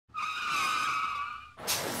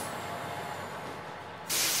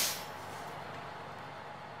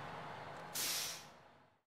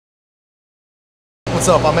What's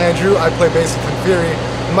up? I'm Andrew. I play bass with INFERI.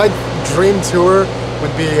 My dream tour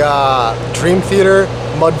would be Dream Theater,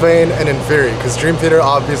 Mudvayne, and INFERI. Because Dream Theater,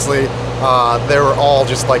 obviously, they were all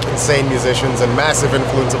just like insane musicians and massive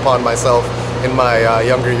influence upon myself in my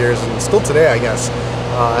younger years, and still today, I guess.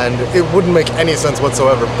 And it wouldn't make any sense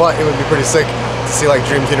whatsoever, but it would be pretty sick to see like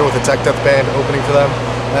Dream Theater with a tech death band opening for them.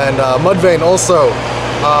 And Mudvayne also,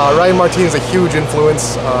 Ryan Martin is a huge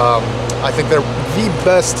influence. I think they're the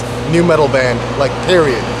best new metal band, like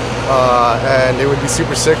period. And it would be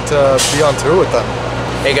super sick to be on tour with them.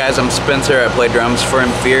 Hey guys, I'm Spencer. I play drums for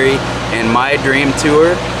INFERI, and my dream tour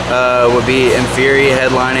would be INFERI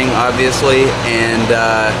headlining, obviously. And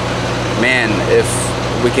man, if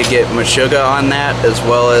we could get Meshuggah on that, as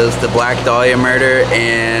well as the Black Dahlia Murder,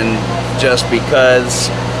 and just because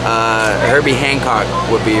Herbie Hancock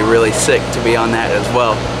would be really sick to be on that as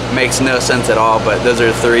well. Makes no sense at all, but those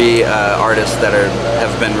are three artists that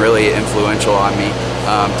have been really influential on me.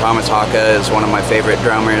 Thomas Haka is one of my favorite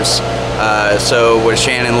drummers. So with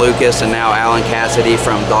Shannon Lucas and now Alan Cassidy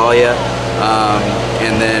from Dahlia,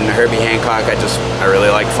 and then Herbie Hancock. I really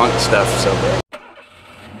like funk stuff. So.